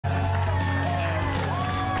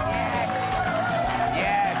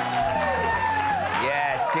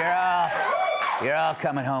Oh,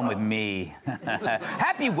 coming home with me.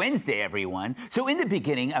 Happy Wednesday, everyone. So in the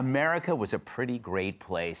beginning, America was a pretty great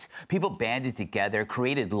place. People banded together,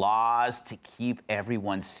 created laws to keep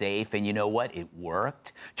everyone safe, and you know what? It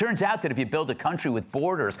worked. Turns out that if you build a country with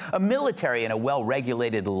borders, a military, and a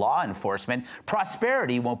well-regulated law enforcement,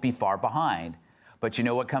 prosperity won't be far behind. But you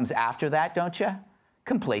know what comes after that, don't you?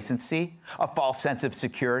 Complacency, a false sense of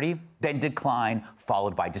security, then decline,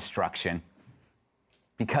 followed by destruction.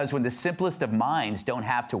 Because when the simplest of minds don't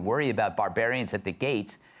have to worry about barbarians at the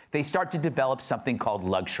gates, they start to develop something called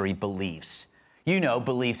luxury beliefs. You know,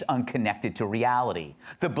 beliefs unconnected to reality.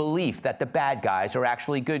 The belief that the bad guys are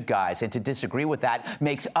actually good guys, and to disagree with that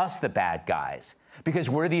makes us the bad guys. Because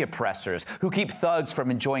we're the oppressors who keep thugs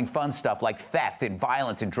from enjoying fun stuff like theft and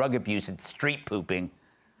violence and drug abuse and street pooping.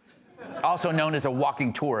 Also known as a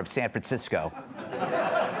walking tour of San Francisco.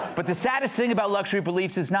 But the saddest thing about luxury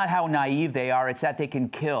beliefs is not how naive they are, it's that they can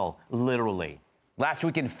kill, literally. Last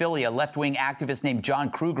week in Philly, a left-wing activist named John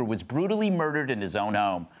Kruger was brutally murdered in his own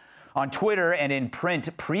home. On Twitter and in print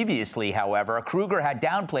previously, however, Kruger had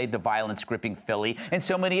downplayed the violence gripping Philly and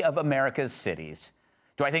so many of America's cities.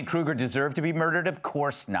 Do I think Kruger deserved to be murdered? Of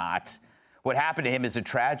course not. What happened to him is a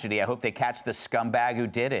tragedy. I hope they catch the scumbag who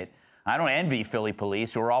did it. I don't envy Philly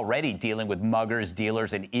police, who are already dealing with muggers,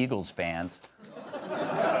 dealers, and Eagles fans.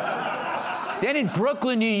 Then in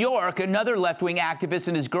Brooklyn, New York, another left-wing activist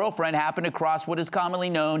and his girlfriend happened to cross what is commonly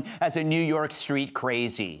known as a New York street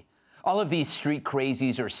crazy. All of these street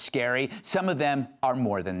crazies are scary. Some of them are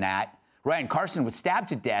more than that. Ryan Carson was stabbed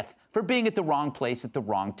to death for being at the wrong place at the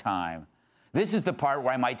wrong time. This is the part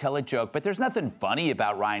where I might tell a joke, but there's nothing funny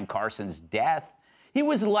about Ryan Carson's death. He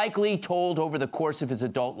was likely told over the course of his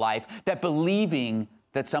adult life that believing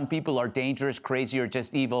that some people are dangerous, crazy, or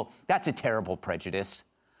just evil, that's a terrible prejudice.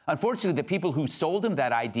 Unfortunately, the people who sold him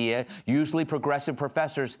that idea, usually progressive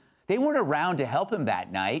professors, they weren't around to help him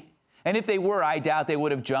that night. And if they were, I doubt they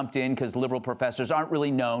would have jumped in, because liberal professors aren't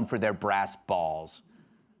really known for their brass balls.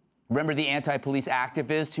 Remember the anti-police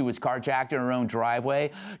activist who was carjacked in her own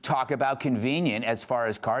driveway? Talk about convenient as far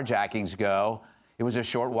as carjackings go. It was a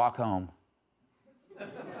short walk home.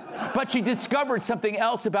 But she discovered something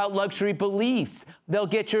else about luxury beliefs. They'll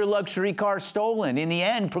get your luxury car stolen. In the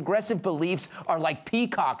end, progressive beliefs are like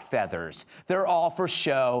peacock feathers. They're all for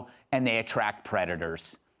show, and they attract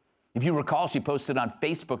predators. If you recall, she posted on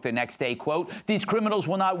Facebook the next day, quote, "These criminals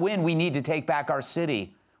will not win. We need to take back our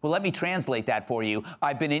city." Well, let me translate that for you.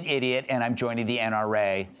 I've been an idiot, and I'm joining the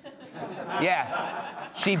NRA. Yeah,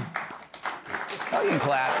 she... Oh, you can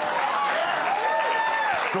clap.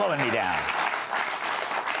 Slowing me down.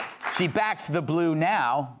 She backs the blue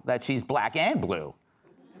now that she's black and blue.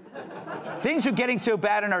 Things are getting so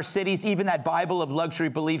bad in our cities, even that Bible of luxury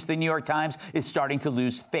beliefs, the New York Times, is starting to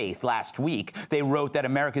lose faith. Last week, they wrote that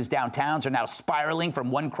America's downtowns are now spiraling from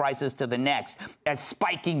one crisis to the next, as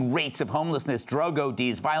spiking rates of homelessness, drug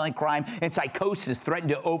ODs, violent crime, and psychosis threaten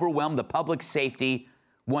to overwhelm the public safety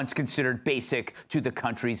once considered basic to the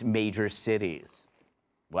country's major cities.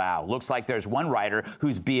 Wow, looks like there's one writer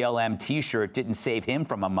whose BLM t-shirt didn't save him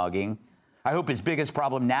from a mugging. I hope his biggest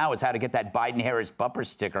problem now is how to get that Biden-Harris bumper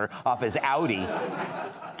sticker off his Audi.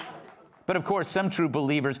 But of course, some true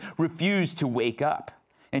believers refuse to wake up.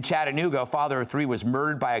 In Chattanooga, a father of three was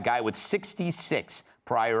murdered by a guy with 66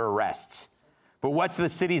 prior arrests. But what's the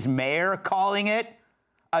city's mayor calling it?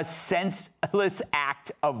 A senseless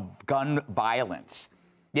act of gun violence.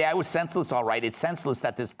 Yeah, it was senseless, all right. It's senseless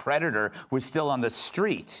that this predator was still on the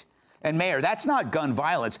street. And Mayor, that's not gun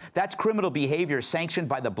violence. That's criminal behavior sanctioned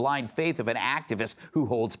by the blind faith of an activist who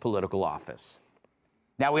holds political office.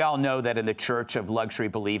 Now, we all know that in the church of luxury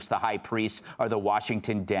beliefs, the high priests are the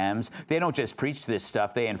Washington Dems. They don't just preach this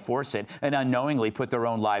stuff, they enforce it and unknowingly put their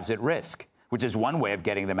own lives at risk, which is one way of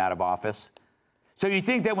getting them out of office. So you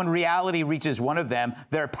think that when reality reaches one of them,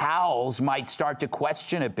 their pals might start to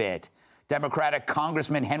question a bit. Democratic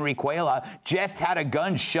Congressman Henry Cuellar just had a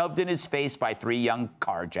gun shoved in his face by three young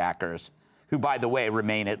carjackers, who, by the way,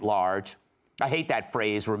 remain at large. I hate that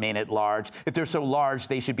phrase, remain at large. If they're so large,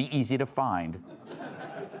 they should be easy to find.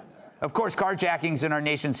 Of course, carjackings in our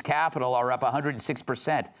nation's capital are up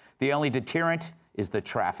 106%. The only deterrent is the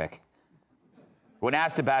traffic. When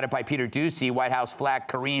asked about it by Peter Doocy, White House flack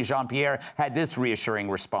Karine Jean-Pierre had this reassuring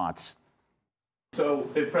response. So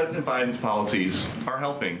if President Biden's policies are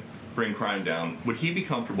helping bring crime down, would he be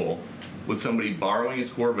comfortable with somebody borrowing his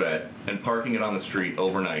Corvette and parking it on the street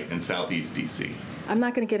overnight in Southeast D.C.? I'm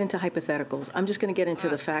not going to get into hypotheticals. I'm just going to get into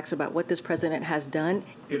the facts about what this president has done.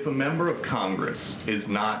 If a member of Congress is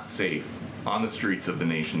not safe on the streets of the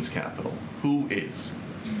nation's capital, who is?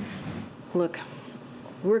 Look,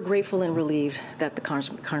 we're grateful and relieved that the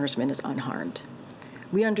congressman is unharmed.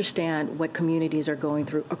 We understand what communities are going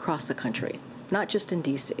through across the country, not just in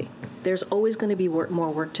D.C. There's always going to be more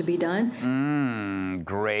work to be done.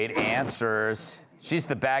 Great answers. She's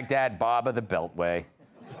the Baghdad Bob of the Beltway.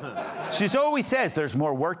 She always says there's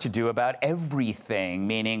more work to do about everything,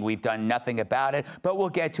 meaning we've done nothing about it, but we'll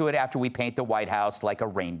get to it after we paint the White House like a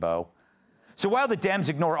rainbow. So while the Dems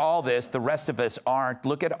ignore all this, the rest of us aren't.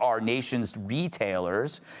 Look at our nation's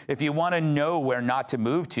retailers. If you want to know where not to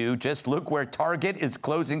move to, just look where Target is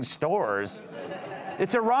closing stores.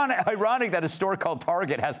 It's ironic that a store called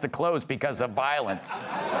Target has to close because of violence.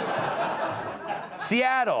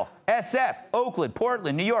 Seattle, SF, Oakland,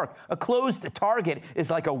 Portland, New York. A closed Target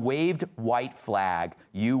is like a waved white flag.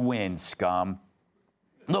 You win, scum.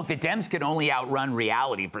 Look, the Dems can only outrun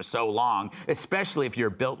reality for so long, especially if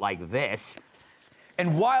you're built like this.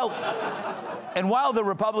 And while the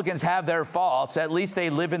Republicans have their faults, at least they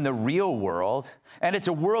live in the real world. And it's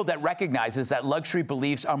a world that recognizes that luxury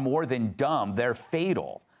beliefs are more than dumb, they're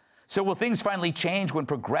fatal. So will things finally change when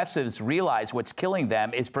progressives realize what's killing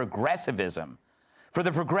them is progressivism? For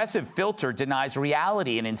the progressive filter denies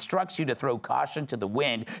reality and instructs you to throw caution to the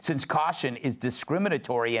wind, since caution is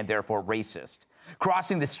discriminatory and therefore racist.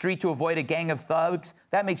 Crossing the street to avoid a gang of thugs,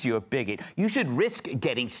 that makes you a bigot. You should risk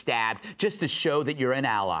getting stabbed just to show that you're an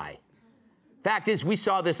ally. Fact is, we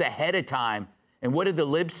saw this ahead of time. And what did the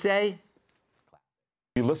libs say?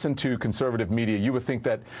 You listen to conservative media, you would think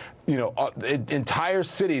that, entire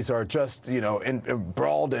cities are just,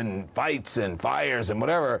 embroiled in fights and fires and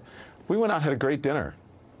whatever. We went out and had a great dinner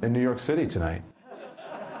in New York City tonight.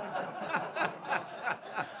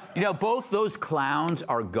 Both those clowns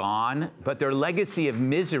are gone, but their legacy of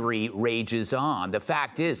misery rages on. The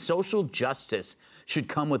fact is, social justice should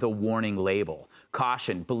come with a warning label.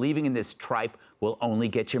 Caution, believing in this tripe will only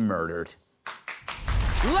get you murdered.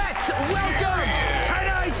 Let's welcome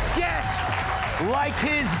tonight's guest. Like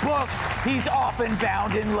his books, he's often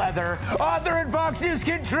bound in leather. Author and Fox News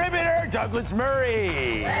contributor, Douglas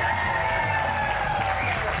Murray.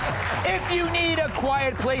 If you need a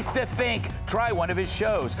quiet place to think, try one of his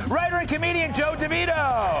shows. Writer and comedian Joe DeVito.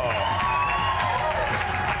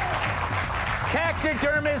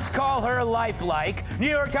 Taxidermists call her lifelike. New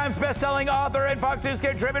York Times bestselling author and Fox News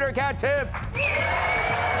contributor Kat Tipp.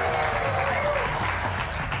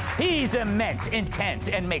 He's immense, intense,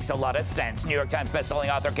 and makes a lot of sense. New York Times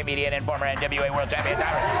bestselling author, comedian, and former NWA world champion.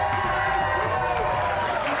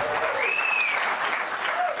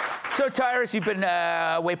 So, Tyrus, you've been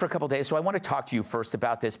away for a couple days, so I want to talk to you first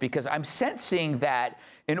about this because I'm sensing that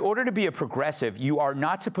in order to be a progressive, you are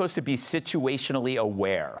not supposed to be situationally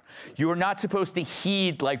aware. You are not supposed to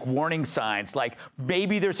heed, warning signs, like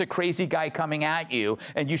maybe there's a crazy guy coming at you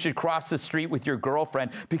and you should cross the street with your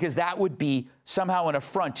girlfriend because that would be somehow an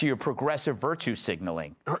affront to your progressive virtue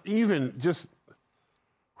signaling. Or even just,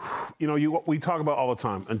 we talk about all the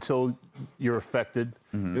time, until you're affected,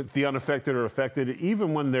 the unaffected are affected.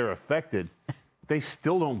 Even when they're affected, they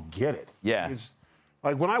still don't get it. Yeah. It's,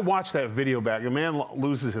 like when I watched that video back, a man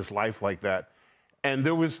loses his life like that, and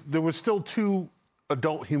there was still two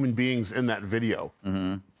adult human beings in that video,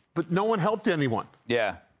 but no one helped anyone.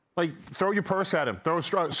 Yeah. Like, throw your purse at him,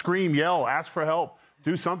 scream, yell, ask for help,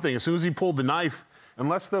 do something. As soon as he pulled the knife,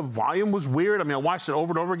 unless the volume was weird, I watched it over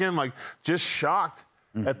and over again, just shocked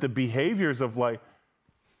at the behaviors of,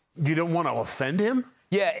 you don't want to offend him?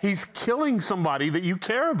 Yeah. He's killing somebody that you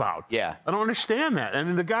care about. Yeah. I don't understand that.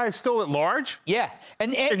 And the guy is still at large? Yeah.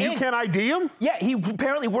 And you can't ID him? Yeah, he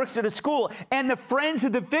apparently works at a school. And the friends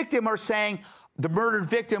of the victim are saying the murdered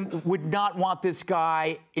victim would not want this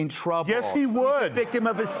guy in trouble. Yes, he would. He's a victim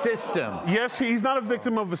of a system. Yes, he's not a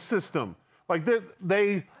victim of a system.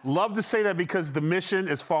 They love to say that because the mission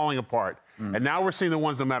is falling apart. And now we're seeing the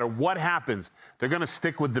ones, no matter what happens, they're going to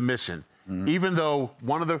stick with the mission. Even though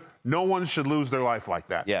no one should lose their life like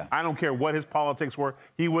that. Yeah. I don't care what his politics were.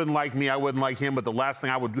 He wouldn't like me, I wouldn't like him, but the last thing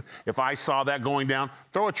I would do, if I saw that going down,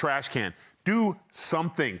 throw a trash can. Do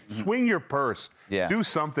something. Swing your purse. Yeah. Do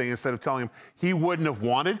something instead of telling him he wouldn't have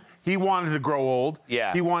wanted. He wanted to grow old.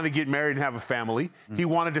 Yeah. He wanted to get married and have a family. He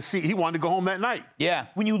wanted to go home that night. Yeah.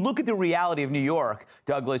 When you look at the reality of New York,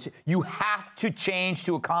 Douglas, you have to change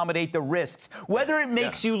to accommodate the risks. Whether it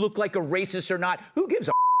makes you look like a racist or not, who gives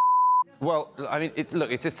a Well,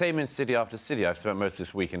 it's the same in city after city. I've spent most of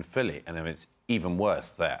this week in Philly, and it's even worse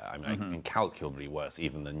there. Incalculably worse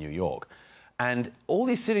even than New York. And all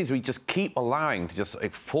these cities we just keep allowing to just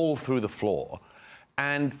fall through the floor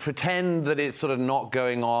and pretend that it's sort of not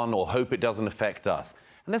going on or hope it doesn't affect us.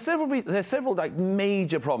 And there's several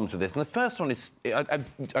major problems with this. And the first one is,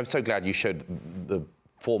 I'm so glad you showed the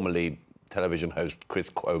formerly television host Chris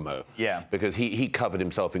Cuomo. Yeah. Because he covered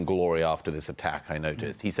himself in glory after this attack, I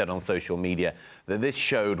noticed. He said on social media that this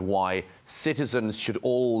showed why citizens should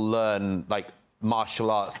all learn, like, martial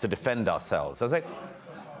arts to defend ourselves. I was like,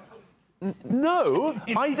 no,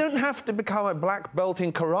 I don't have to become a black belt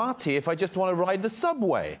in karate if I just want to ride the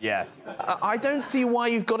subway. Yes. I don't see why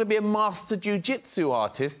you've got to be a master jiu-jitsu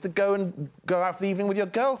artist to go out for the evening with your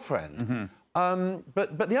girlfriend.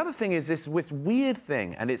 But the other thing is this weird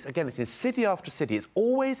thing, and it's in city after city, it's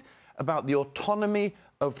always about the autonomy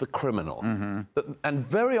of the criminal. And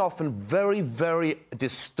very often, very, very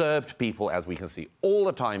disturbed people, as we can see all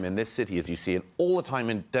the time in this city, as you see it all the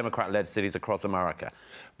time in Democrat-led cities across America.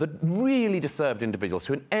 The really disturbed individuals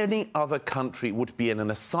who in any other country would be in an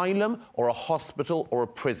asylum or a hospital or a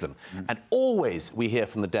prison. And always we hear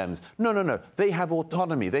from the Dems, no, they have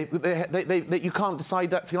autonomy. You can't decide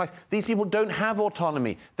that for your life. These people don't have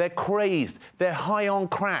autonomy. They're crazed. They're high on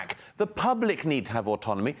crack. The public need to have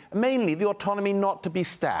autonomy, mainly the autonomy not to be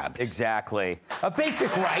stabbed. Exactly. A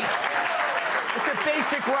basic right. It's a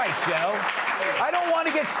basic right, Joe. I don't want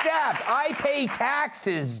to get stabbed. I pay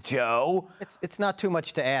taxes, Joe. It's not too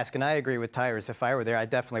much to ask, and I agree with Tyrus. If I were there, I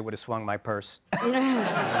definitely would have swung my purse.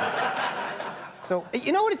 So,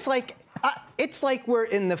 you know what it's like? It's like we're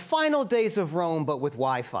in the final days of Rome, but with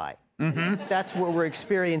Wi-Fi. That's what we're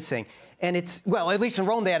experiencing. And it's, well, at least in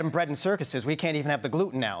Rome, they had them bred in circuses. We can't even have the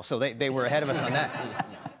gluten now, so they were ahead of us on that.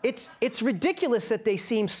 It's ridiculous that they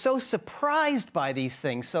seem so surprised by these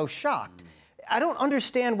things, so shocked. I don't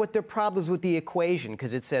understand what their problems with the equation,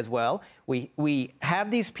 because it says, well, we have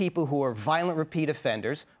these people who are violent repeat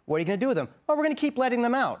offenders. What are you going to do with them? Oh, we're going to keep letting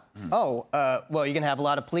them out. Oh, well, you're going to have a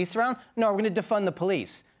lot of police around? No, we're going to defund the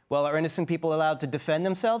police. Well, are innocent people allowed to defend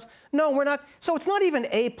themselves? No, we're not. So it's not even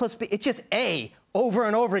A plus B. It's just A over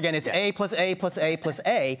and over again. It's A plus A plus A plus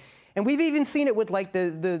A. And we've even seen it with, like,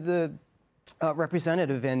 the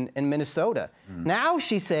representative in Minnesota. Now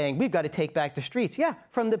she's saying, we've got to take back the streets. Yeah,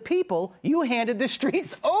 from the people you handed the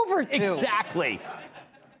streets over to. Exactly.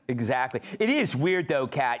 Exactly. It is weird, though,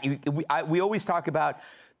 Kat. We always talk about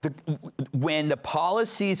when the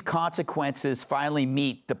policy's consequences finally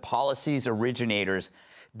meet the policy's originators,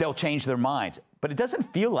 they'll change their minds. But it doesn't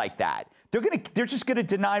feel like that. They're just going to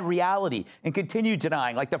deny reality and continue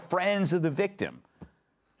denying, like the friends of the victim.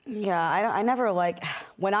 Yeah, I never like,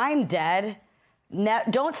 when I'm dead,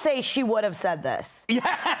 don't say she would have said this.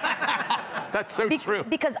 Yeah, that's so true.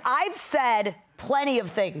 Because I've said plenty of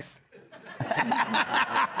things.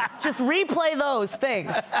 Just replay those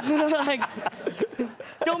things. Like,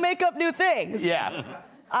 don't make up new things. Yeah.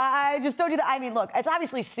 I just don't do that. I mean, look, it's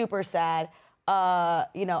obviously super sad.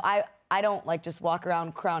 You know, I don't like just walk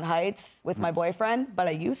around Crown Heights with my boyfriend, but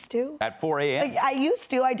I used to. At 4 a.m.? I used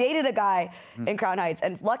to. I dated a guy in Crown Heights,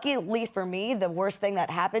 and luckily for me, the worst thing that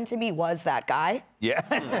happened to me was that guy. Yeah.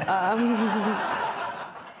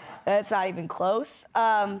 It's not even close.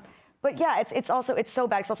 But yeah, it's so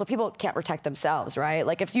bad. It's also people can't protect themselves, right?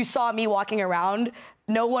 Like if you saw me walking around,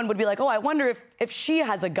 no one would be like, oh, I wonder if she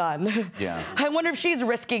has a gun. Yeah. I wonder if she's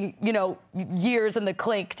risking, you know, years in the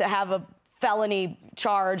clink to have a felony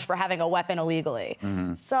charge for having a weapon illegally.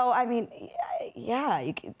 So, I mean,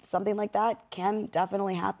 yeah, something like that can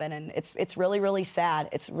definitely happen. And it's really, really sad.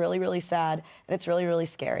 It's really, really sad. And it's really, really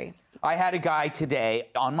scary. I had a guy today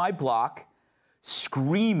on my block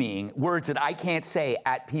screaming words that I can't say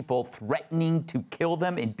at people, threatening to kill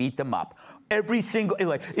them and beat them up. Every single,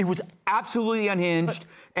 it was absolutely unhinged.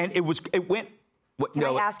 And it went. Can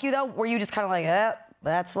I ask you, though, were you just kind of like,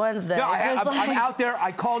 that's Wednesday? No, I'm out there.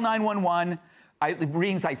 I call 911. It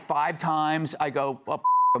rings like 5 times. I go, well,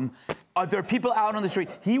 them. There are people out on the street.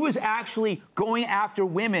 He was actually going after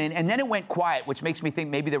women, and then it went quiet, which makes me think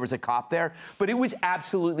maybe there was a cop there. But it was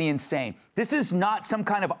absolutely insane. This is not some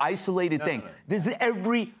kind of isolated thing. This is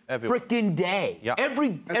every freaking day. Yeah.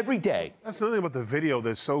 Every day. That's the thing about the video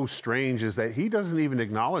that's so strange is that he doesn't even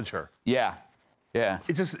acknowledge her. Yeah. Yeah.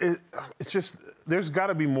 It's just there's got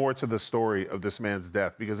to be more to the story of this man's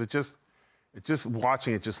death because it just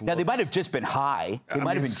watching it just. Now they might have just been high. They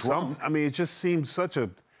might have been drunk. I mean, it just seems such a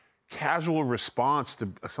casual response to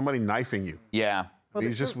somebody knifing you. Yeah. Well,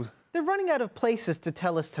 they're running out of places to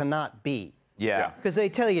tell us to not be. Yeah. Because they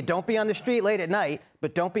tell you don't be on the street late at night,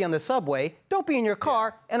 but don't be on the subway, don't be in your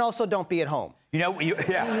car, and also don't be at home. You know,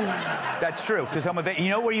 that's true. Because you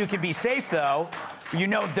know where you can be safe, though? You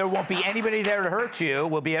know there won't be anybody there to hurt you.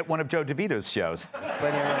 We'll be at one of Joe DeVito's shows.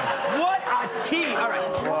 What a team! All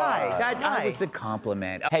right. Why? That was a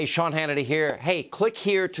compliment. Hey, Sean Hannity here. Hey, click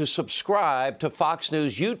here to subscribe to Fox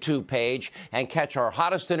News YouTube page and catch our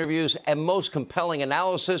hottest interviews and most compelling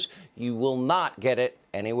analysis. You will not get it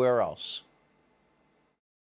anywhere else.